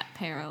turtles. That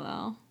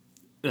parallel.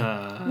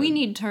 We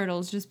need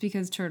turtles just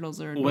because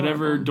turtles are adorable.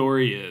 Whatever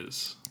Dory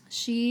is.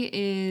 She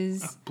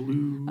is... A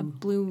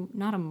blue...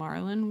 Not a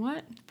marlin.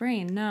 What?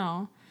 Brain,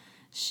 no.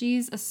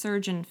 She's a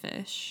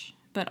surgeonfish,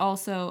 but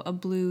also a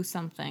blue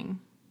something.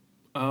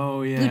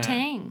 Oh, yeah. Blue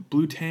tang.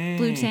 Blue tang.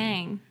 Blue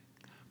tang.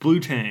 Blue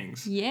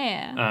tangs.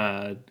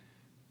 Yeah.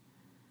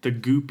 The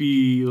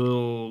goopy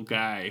little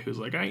guy who's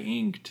like, I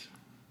inked.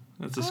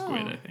 That's a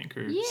squid, I think,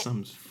 or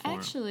some form.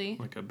 Actually.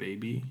 Like a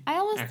baby I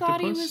always octopus?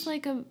 thought he was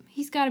like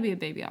he's got to be a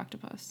baby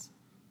octopus.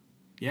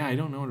 Yeah, I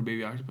don't know what a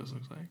baby octopus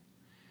looks like.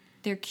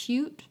 They're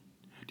cute.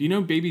 Do you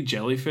know baby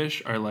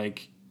jellyfish are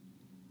like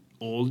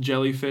old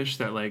jellyfish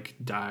that like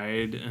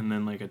died and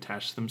then like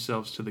attached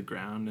themselves to the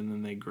ground and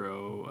then they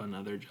grow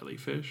another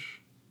jellyfish?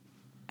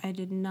 I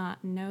did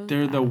not know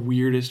They're that. the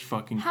weirdest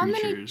fucking How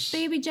creatures.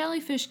 many baby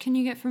jellyfish can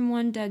you get from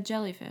one dead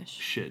jellyfish?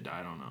 Shit,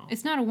 I don't know.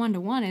 It's not a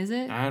 1-to-1, is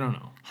it? I don't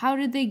know. How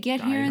did they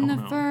get here in the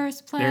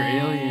first place?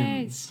 They're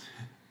aliens.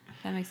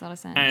 That makes a lot of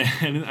sense.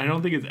 And I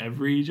don't think it's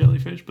every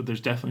jellyfish, but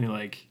there's definitely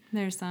like...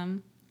 There's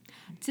some.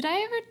 Did I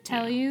ever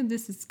tell you,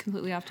 this is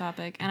completely off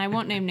topic, and I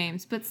won't name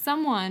names, but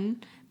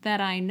someone that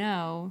I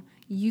know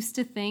used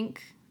to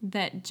think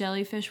that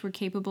jellyfish were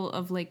capable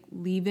of, like,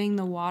 leaving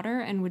the water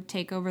and would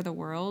take over the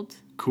world.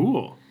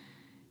 Cool.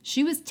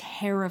 She was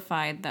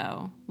terrified,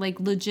 though. Like,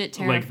 legit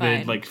terrified. Like,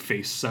 they'd, like,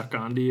 face suck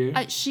onto you?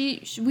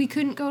 We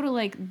couldn't go to,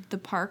 like, the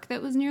park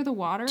that was near the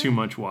water. Too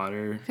much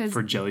water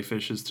for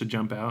jellyfishes to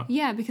jump out?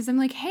 Yeah, because I'm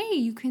like, hey,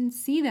 you can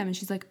see them. And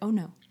she's like, oh,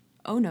 no,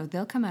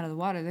 they'll come out of the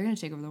water. They're going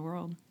to take over the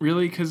world.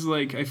 Really? Because,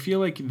 like, I feel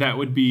like that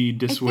would be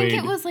dissuade. I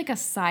think it was, like, a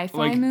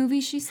sci-fi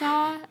movie she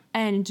saw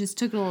and just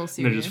took it a little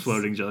serious. They're just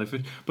floating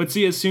jellyfish. But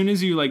see, as soon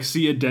as you, like,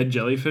 see a dead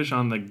jellyfish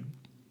on the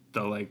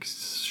like,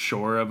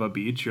 shore of a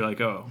beach, you're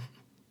like, oh...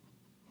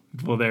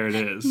 Well, there it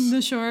is.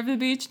 The shore of the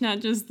beach, not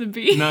just the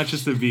beach. Not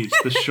just the beach,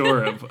 the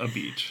shore of a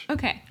beach.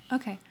 Okay.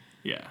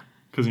 Yeah,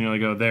 because you're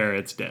like, oh, there,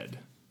 it's dead.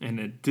 And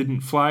it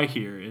didn't fly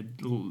here. It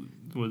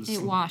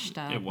washed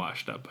up. It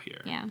washed up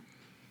here. Yeah.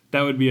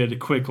 That would be a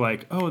quick,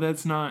 like, oh,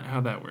 that's not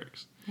how that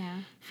works.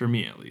 Yeah. For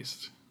me, at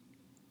least.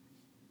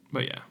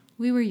 But yeah.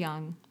 We were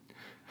young.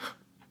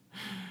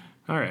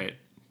 All right.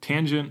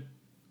 Tangent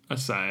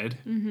aside.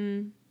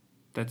 Mm-hmm.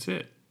 That's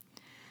it.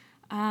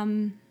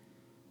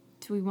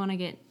 Do Do we want to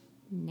get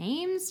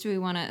names? Do we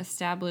want to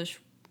establish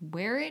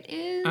where it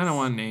is? I don't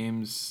want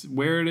names.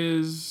 Where it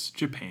is,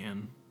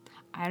 Japan.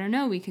 I don't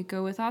know. We could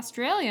go with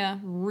Australia.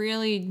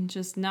 Really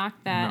just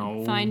knock that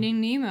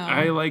Finding Nemo.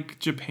 I like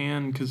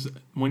Japan because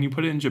when you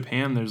put it in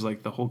Japan, there's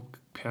like the whole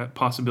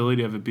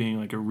possibility of it being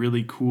like a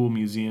really cool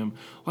museum.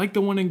 Like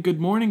the one in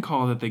Good Morning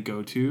Call that they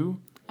go to.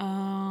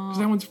 Oh. Because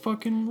that one's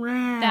fucking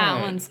rad.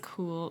 That one's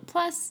cool.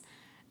 Plus,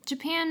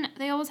 Japan,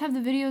 they always have the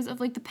videos of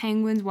like the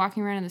penguins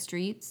walking around in the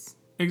streets.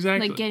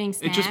 Exactly. Like getting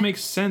snacks. It just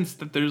makes sense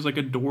that there's like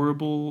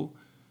adorable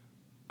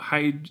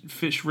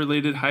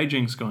fish-related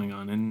hijinks going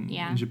on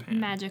in Japan.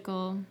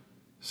 Magical.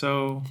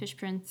 So fish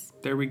prints.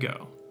 There we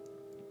go.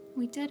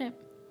 We did it.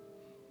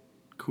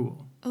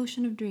 Cool.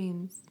 Ocean of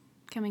Dreams.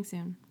 Coming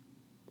soon.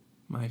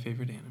 My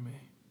favorite anime.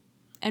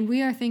 And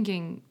we are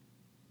thinking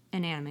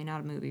an anime,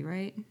 not a movie,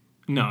 right?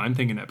 No, I'm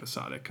thinking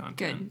episodic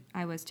content. Good.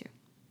 I was too.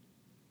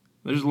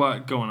 There's a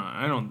lot going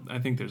on. I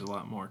think there's a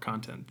lot more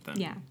content than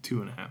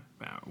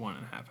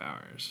 1.5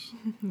 hours.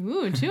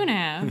 Ooh,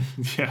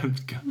 2.5. Yeah,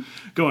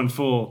 going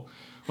full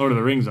Lord of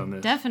the Rings on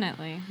this.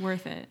 Definitely.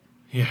 Worth it.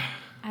 Yeah.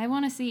 I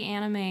want to see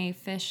anime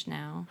fish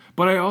now.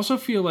 But I also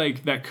feel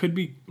like that could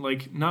be,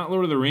 like, not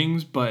Lord of the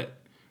Rings,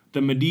 but the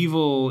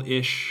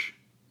medieval-ish.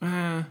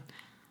 I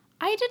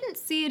didn't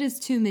see it as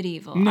too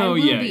medieval. No, I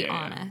will be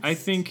honest. I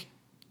think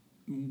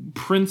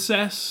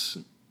princess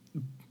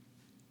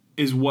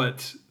is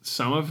what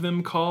some of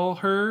them call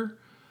her,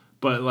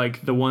 but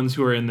like the ones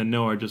who are in the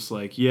know are just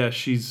like, yeah,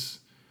 she's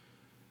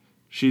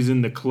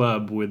in the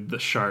club with the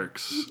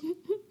sharks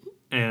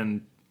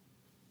and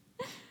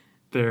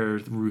they're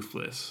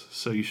ruthless,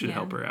 so you should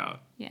help her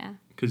out. Yeah.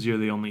 Because you're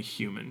the only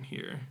human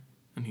here.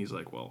 And he's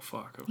like, well,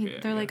 fuck, okay.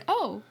 They're like,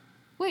 oh,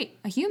 wait,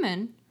 a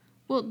human?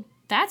 Well,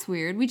 that's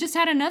weird. We just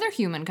had another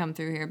human come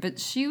through here, but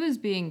she was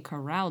being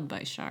corralled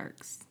by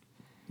sharks.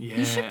 Yeah.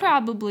 He should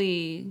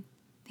probably...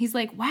 He's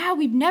like, wow,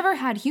 we've never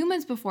had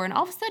humans before, and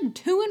all of a sudden,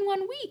 2 in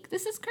 1 week.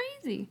 This is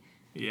crazy.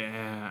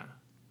 Yeah.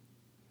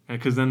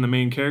 Because then the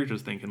main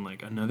character's thinking,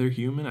 like, another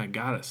human? I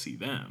gotta see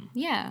them.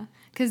 Yeah.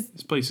 Because...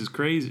 This place is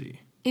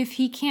crazy. If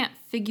he can't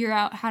figure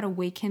out how to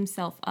wake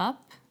himself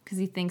up, because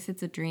he thinks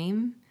it's a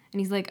dream, and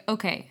he's like,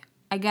 okay,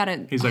 how do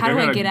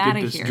I get out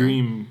of this here?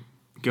 Dream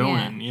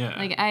going, yeah.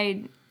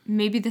 Like,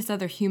 maybe this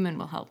other human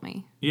will help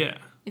me. Yeah.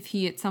 If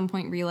he at some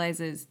point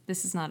realizes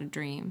this is not a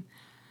dream.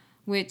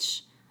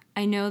 Which...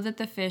 I know that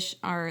the fish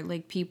are,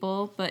 like,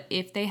 people, but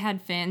if they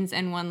had fins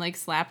and one, like,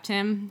 slapped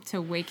him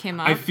to wake him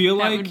up,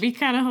 that would be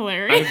kind of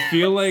hilarious. I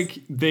feel like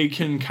they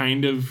can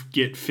kind of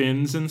get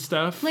fins and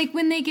stuff. Like,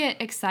 when they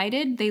get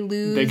excited, they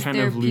lose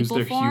their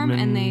people form,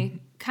 and they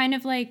kind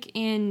of like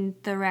in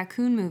the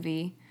raccoon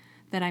movie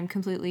that I'm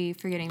completely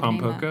forgetting the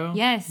name of.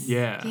 Yes.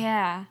 Yeah.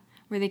 Yeah.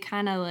 Where they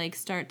kind of, like,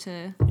 start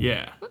to...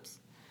 Yeah.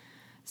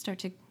 Start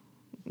to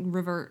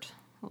revert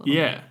a little bit.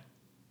 Yeah.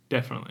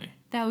 Definitely.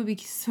 That would be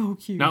so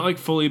cute. Not like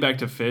fully back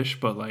to fish,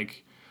 but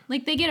like...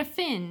 Like they get a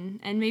fin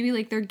and maybe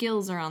like their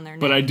gills are on their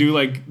neck. But I do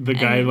like the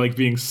guy like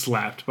being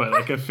slapped by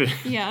like a fin.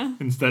 Yeah.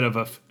 Instead of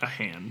a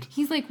hand.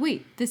 He's like,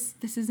 wait, this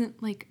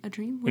isn't like a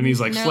dream? And he's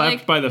like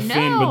slapped by the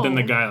fin, but then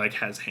the guy like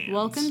has hands.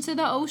 Welcome to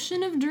the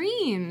ocean of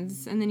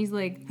dreams. And then he's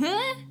like,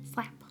 huh?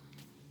 Slap.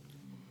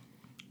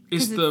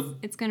 It's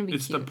gonna be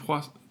cute.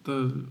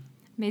 the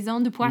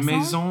Maison de Poisson.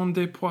 Maison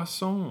de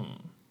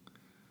Poisson.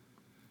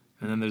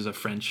 And then there's a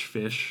French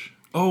fish.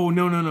 Oh,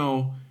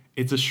 no.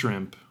 It's a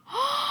shrimp.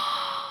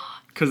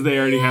 Because they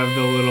already have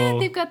the little...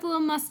 They've got the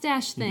little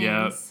mustache things.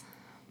 Yep.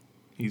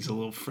 He's a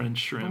little French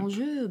shrimp.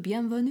 Bonjour,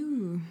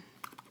 bienvenue.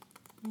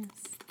 Yes.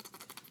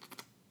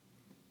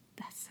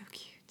 That's so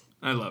cute.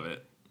 I love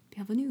it.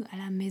 Bienvenue à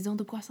la Maison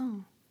de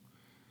Poisson.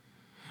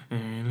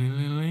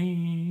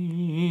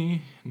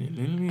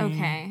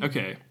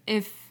 Okay.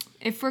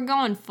 If we're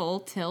going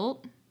full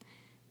tilt,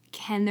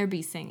 can there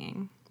be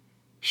singing?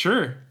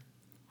 Sure.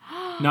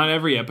 Not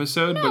every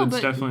episode, but it's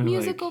definitely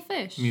musical like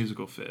fish.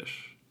 Musical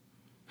fish.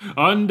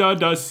 Under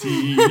the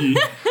sea.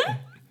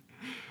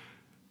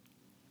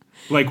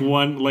 like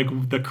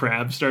the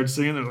crab starts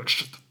singing, they're like,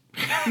 shut up.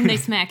 And they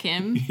smack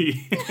him.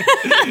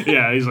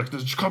 Yeah, he's like,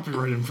 there's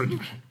copyright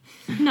infringement.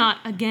 Not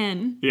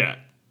again. Yeah,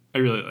 I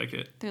really like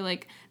it. They're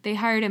like, they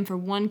hired him for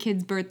one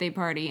kid's birthday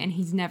party, and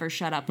he's never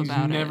shut up about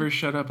it. He's never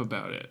shut up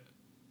about it.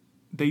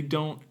 They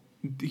don't.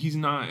 He's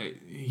not.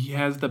 He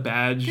has the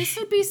badge. This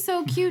would be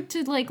so cute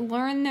to like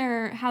learn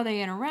how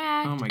they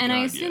interact. Oh my God, and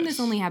I assume this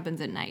only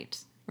happens at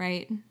night,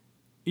 right?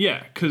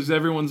 Yeah, because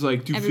everyone's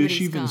like, do fish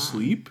even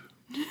sleep?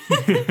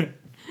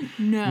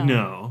 No.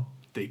 No,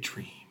 they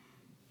dream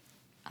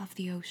of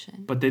the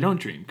ocean. But they don't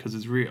dream because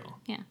it's real.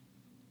 Yeah.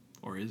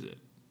 Or is it?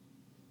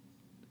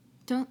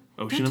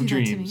 Ocean of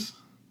Dreams.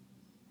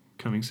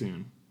 Coming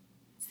soon.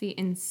 It's the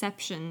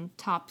Inception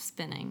top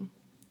spinning.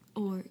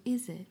 Or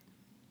is it?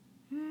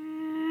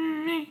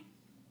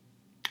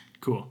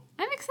 Cool.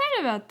 I'm excited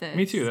about this.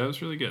 Me too. That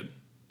was really good.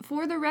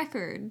 For the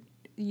record,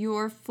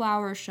 your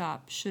flower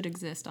shop should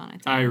exist on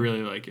its own. I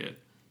really like it.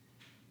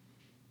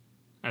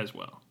 As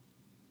well.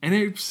 And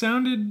it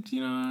sounded,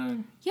 Yeah,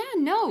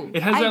 no.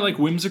 It has that like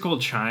whimsical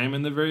chime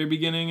in the very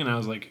beginning, and I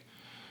was like,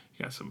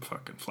 got some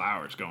fucking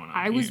flowers going on.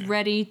 I was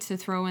ready to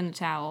throw in the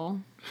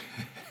towel.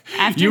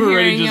 After you were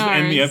ready to just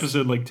end the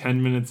episode like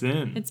 10 minutes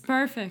in. It's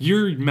perfect.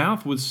 Your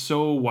mouth was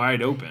so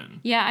wide open.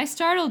 Yeah, I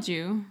startled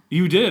you.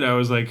 You did. I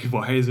was like,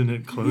 why isn't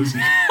it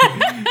closing?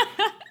 I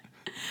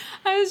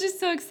was just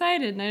so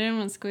excited and I didn't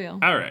want to squeal.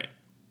 All right.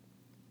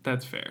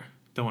 That's fair.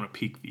 Don't want to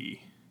peak the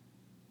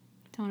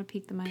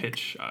mic.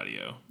 Pitch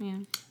audio. Yeah.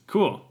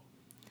 Cool.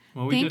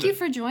 Well, Thank you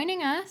for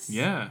joining us.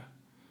 Yeah.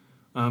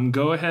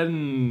 Go ahead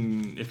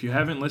and, if you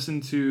haven't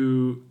listened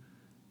to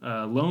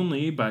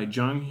Lonely by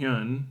Jong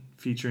Hyun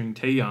featuring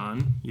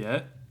Taeyeon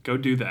yet, go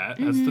do that.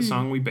 That's the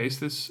song we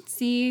based this.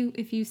 See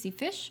if you see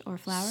fish or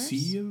flowers.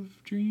 Sea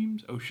of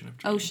Dreams? Ocean of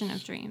Dreams. Ocean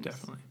of Dreams.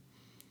 Definitely.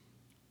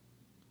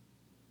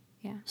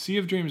 Yeah. Sea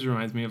of Dreams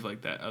reminds me of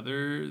like that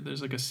other,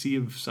 there's like a sea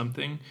of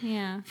something.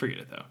 Yeah. Forget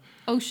it though.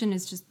 Ocean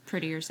is just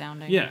prettier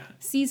sounding. Yeah.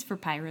 Seas for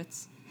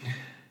pirates.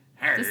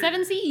 The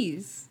 7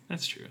 seas.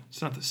 That's true.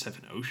 It's not the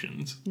 7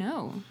 oceans.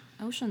 No.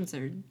 Oceans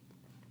are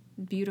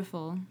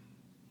beautiful.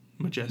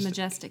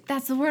 Majestic.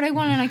 That's the word I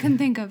wanted I couldn't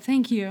think of.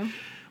 Thank you.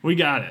 We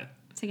got it.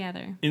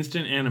 Together.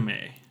 Instant Anime.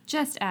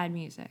 Just add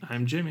music.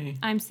 I'm Jimmy.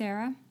 I'm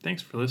Sarah.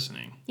 Thanks for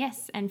listening.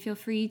 Yes, and feel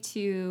free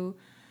to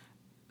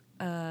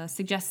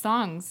suggest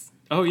songs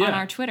on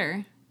our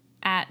Twitter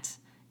at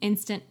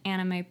Instant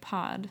Anime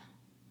Pod.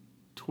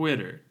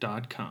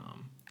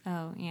 Twitter.com.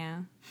 Oh,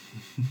 yeah.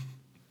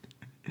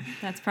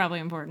 That's probably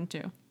important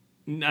too.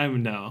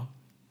 No.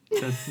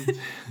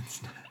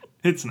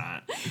 It's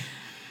not.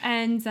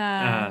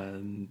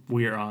 And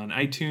we're on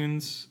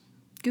iTunes,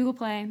 Google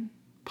Play,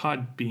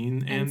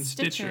 Podbean, and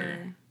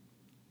Stitcher.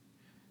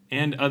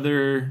 And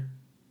other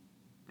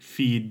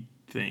feed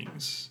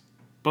things.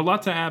 But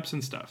lots of apps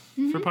and stuff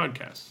for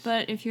podcasts.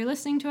 But if you're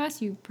listening to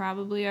us, you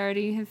probably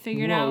already have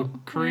figured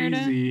out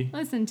crazy. Where to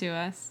listen to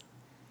us.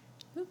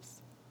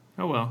 Oops.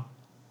 Oh well.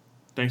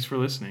 Thanks for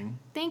listening.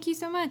 Thank you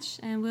so much,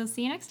 and we'll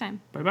see you next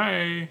time.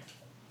 Bye-bye.